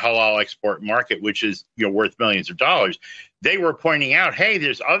over the halal export market, which is worth millions of dollars. They were pointing out, hey,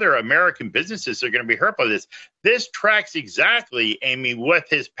 there's other American businesses that are going to be hurt by this. This tracks exactly, Amy, with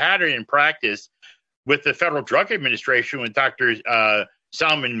his pattern and practice with the Federal Drug Administration with Dr.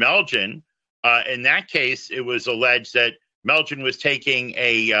 Salman Melgen. In that case, it was alleged that Melgen was taking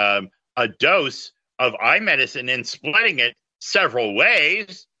a dose of eye medicine and splitting it several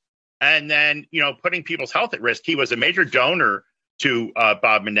ways and then, putting people's health at risk. He was a major donor to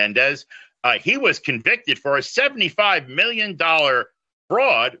Bob Menendez. He was convicted for a $75 million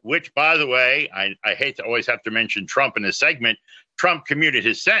fraud, which, by the way, I hate to always have to mention Trump in a segment. Trump commuted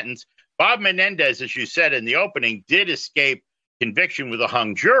his sentence. Bob Menendez, as you said in the opening, did escape conviction with a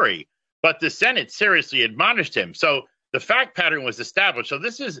hung jury, but the Senate seriously admonished him. So the fact pattern was established. So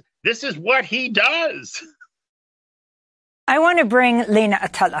this is what he does. I want to bring Lina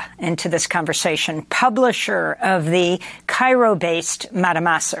Atallah into this conversation, publisher of the Cairo-based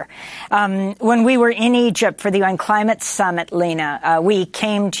Madamasr. When we were in Egypt for the UN Climate Summit, Lina, we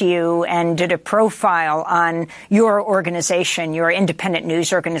came to you and did a profile on your organization, your independent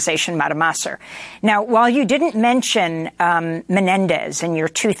news organization, Madamasr. Now, while you didn't mention Menendez in your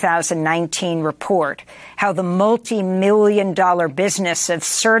 2019 report, how the multi-million-dollar business of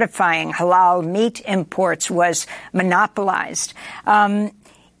certifying halal meat imports was monopolized,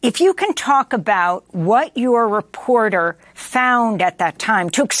 if you can talk about what your reporter found at that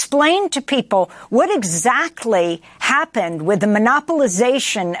time to explain to people what exactly happened with the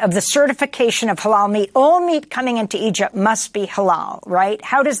monopolization of the certification of halal meat. All meat coming into Egypt must be halal, right?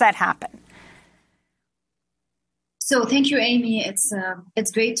 How does that happen? So thank you, Amy. It's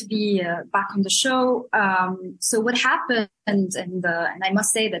great to be back on the show. So what happened, and I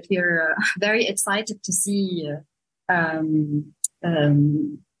must say that we're very excited to see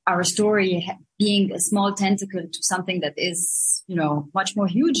our story being a small tentacle to something that is, much more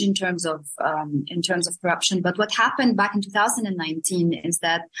huge in terms of corruption. But what happened back in 2019 is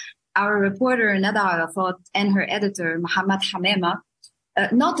that our reporter Nada Arafat and her editor Mohammed Hamema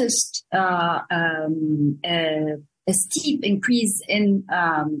noticed a steep increase in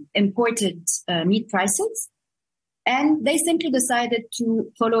imported meat prices. And they simply decided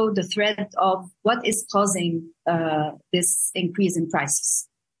to follow the thread of what is causing this increase in prices.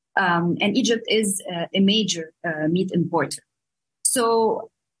 And Egypt is a major meat importer.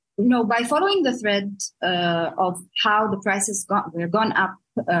 So, by following the thread of how the prices were brought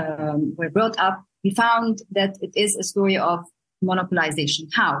up, we found that it is a story of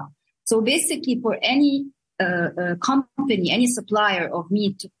monopolization. How? So basically, for any company, any supplier of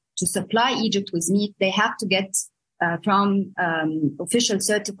meat to supply Egypt with meat, they have to get from official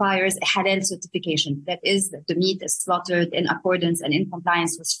certifiers a halal certification. That is, that the meat is slaughtered in accordance and in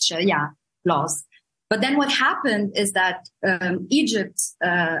compliance with Sharia laws. But then what happened is that Egypt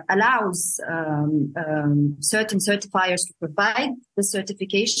allows certain certifiers to provide the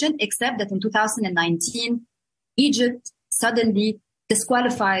certification, except that in 2019, Egypt suddenly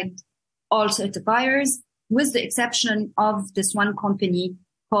disqualified all certifiers, with the exception of this one company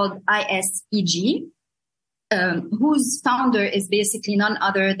called ISEG, whose founder is basically none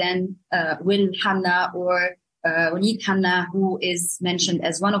other than Will Hanna or Walid Hanna, who is mentioned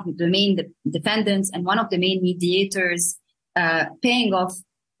as one of the main defendants and one of the main mediators, paying off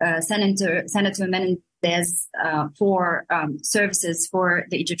Senator Menendez for services for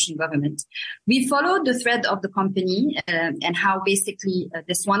the Egyptian government. We followed the thread of the company and how basically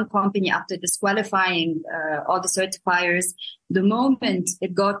this one company, after disqualifying all the certifiers, the moment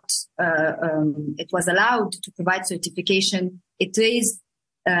it was allowed to provide certification, it raised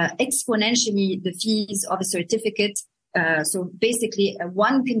exponentially the fees of a certificate. So basically,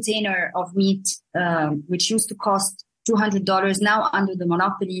 one container of meat, which used to cost $200, now under the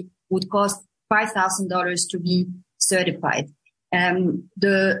monopoly would cost $5,000 to be certified.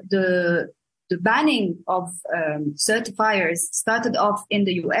 The banning of certifiers started off in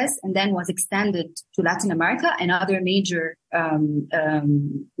the U.S. and then was extended to Latin America, another major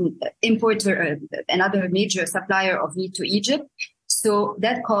importer, another major supplier of meat to Egypt. So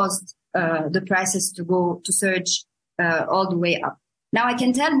that caused the prices to surge all the way up. Now, I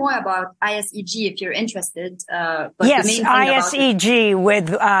can tell more about ISEG if you're interested. But yes, the main ISEG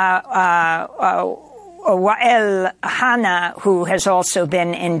with Wael Hanna, who has also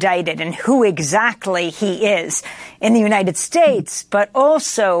been indicted, and who exactly he is in the United States, but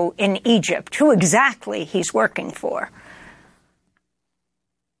also in Egypt, who exactly he's working for.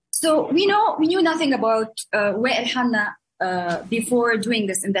 So we knew nothing about Wael Hanna before doing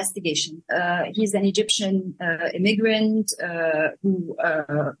this investigation. He's an Egyptian immigrant who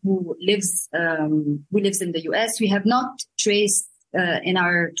lives in the U.S. We have not traced in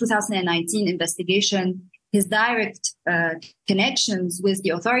our 2019 investigation his direct connections with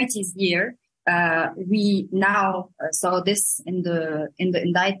the authorities here. We now saw this in the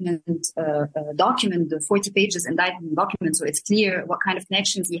indictment document, the 40 pages indictment document, so it's clear what kind of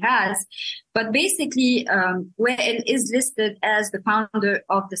connections he has. But basically, Wael is listed as the founder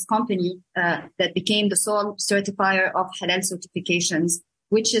of this company that became the sole certifier of halal certifications,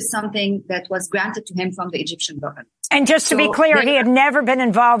 which is something that was granted to him from the Egyptian government. And just to be clear, he had never been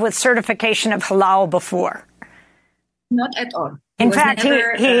involved with certification of halal before. Not at all. In fact,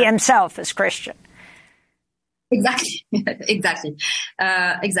 he himself is Christian. Exactly. Exactly.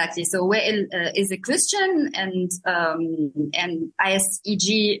 So Wael is a Christian, and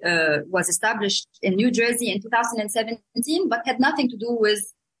ISEG was established in New Jersey in 2017, but had nothing to do with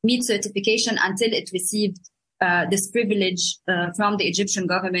meat certification until it received this privilege from the Egyptian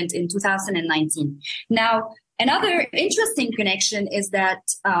government in 2019. Now, another interesting connection is that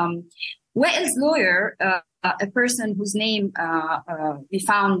Wael's lawyer, a person whose name we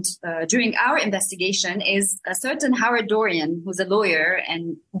found during our investigation, is a certain Howard Dorian, who's a lawyer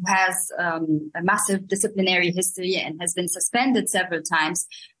and who has a massive disciplinary history and has been suspended several times.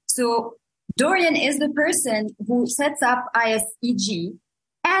 So Dorian is the person who sets up ISEG.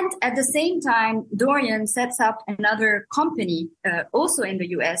 And at the same time, Dorian sets up another company, also in the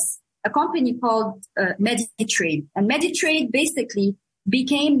US, a company called Meditrade. And Meditrade basically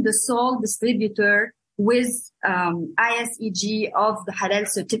became the sole distributor with ISEG of the halal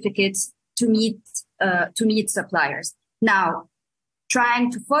certificates to meat suppliers. Now,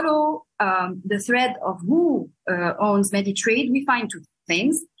 trying to follow the thread of who owns Meditrade, we find two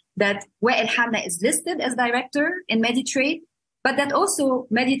things: that Wael Hanna is listed as director in Meditrade, but that also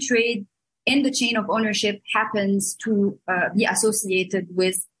Meditrade in the chain of ownership happens to be associated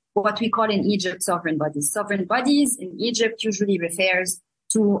with what we call in Egypt sovereign bodies. Sovereign bodies in Egypt usually refers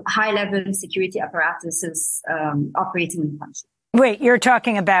to high-level security apparatuses operating in the country. Wait, you're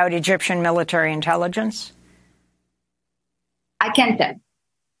talking about Egyptian military intelligence? I can't tell.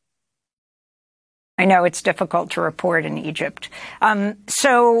 I know it's difficult to report in Egypt.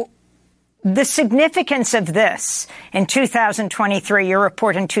 So the significance of this in 2023, your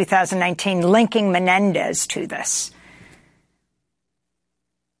report in 2019 linking Menendez to this.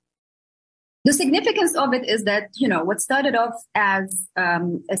 The significance of it is that, what started off as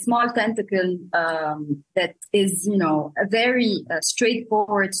a small tentacle that is, a very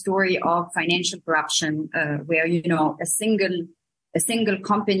straightforward story of financial corruption, where, a single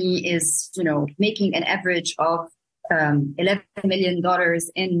company is, making an average of $11 million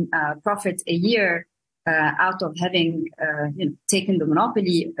in profit a year out of having, taken the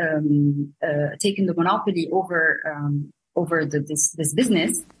monopoly over this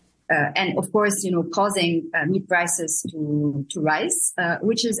business. And of course, causing meat prices to rise,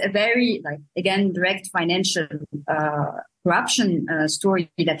 which is a very, direct financial corruption story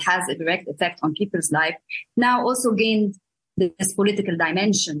that has a direct effect on people's life. Now also gained this political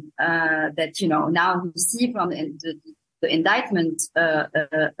dimension that, now you see from the indictment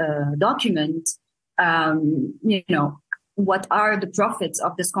document, what are the profits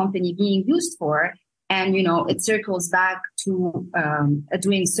of this company being used for? And, it circles back to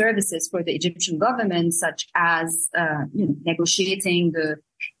doing services for the Egyptian government, such as, negotiating the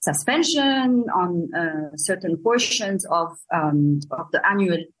suspension on certain portions of the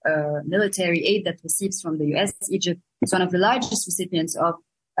annual military aid that receives from the U.S. Egypt is one of the largest recipients of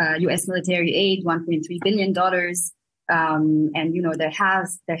U.S. military aid, $1.3 billion. And,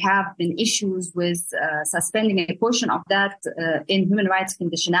 there have been issues with suspending a portion of that in human rights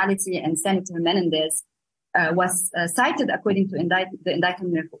conditionality, and Senator Menendez was cited, according to the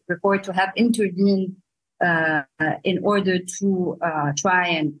indictment report, to have intervened in order to try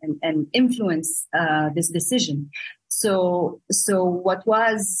and influence this decision. So what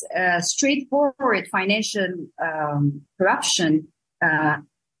was straightforward financial corruption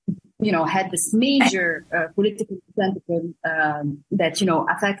had this major political tentacle that,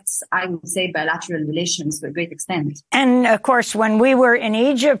 affects, I would say, bilateral relations to a great extent. And, of course, when we were in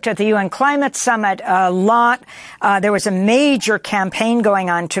Egypt at the UN Climate Summit, there was a major campaign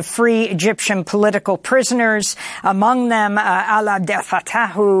going on to free Egyptian political prisoners, among them Al Abdel Fattah,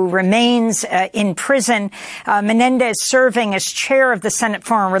 who remains in prison. Menendez serving as chair of the Senate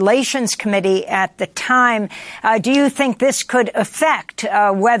Foreign Relations Committee at the time. Do you think this could affect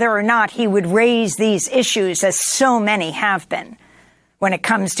whether or not he would raise these issues, as so many have been, when it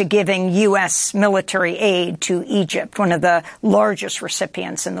comes to giving U.S. military aid to Egypt, one of the largest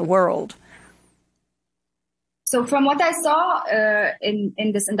recipients in the world? So from what I saw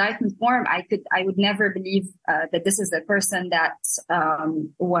in this indictment form, I would never believe that this is a person that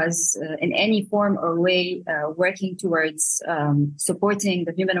was in any form or way working towards supporting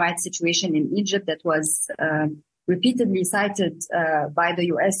the human rights situation in Egypt that was repeatedly cited by the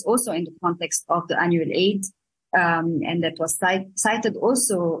U.S. also in the context of the annual aid, and that was cited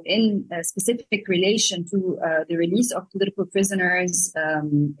also in a specific relation to the release of political prisoners,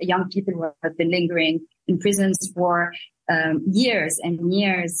 young people who have been lingering in prisons for years and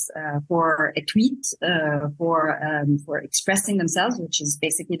years for a tweet, for expressing themselves, which is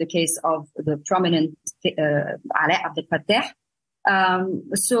basically the case of the prominent Alaa Abdel Fattah.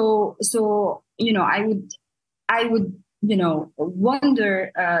 So I I would,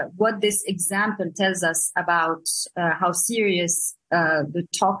 wonder what this example tells us about how serious the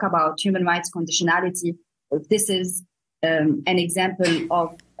talk about human rights conditionality. This is an example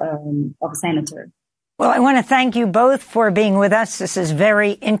of a senator. Well, I want to thank you both for being with us. This is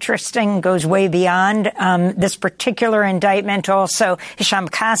very interesting, goes way beyond this particular indictment. Also, Hisham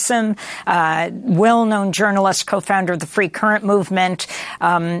Qasim, well-known journalist, co-founder of the Free Current movement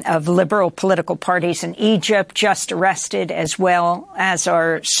of liberal political parties in Egypt, just arrested, as well as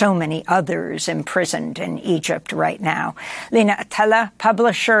are so many others imprisoned in Egypt right now. Lina Atella,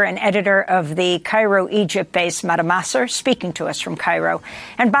 publisher and editor of the Cairo, Egypt-based Madamasar, speaking to us from Cairo.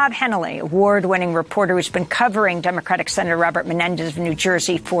 And Bob Hennelly, award-winning reporter who's been covering Democratic Senator Robert Menendez of New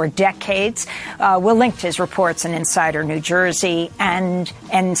Jersey for decades. We'll link to his reports in Insider New Jersey and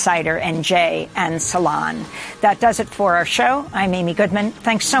Insider NJ and Salon. That does it for our show. I'm Amy Goodman.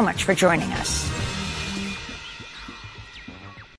 Thanks so much for joining us.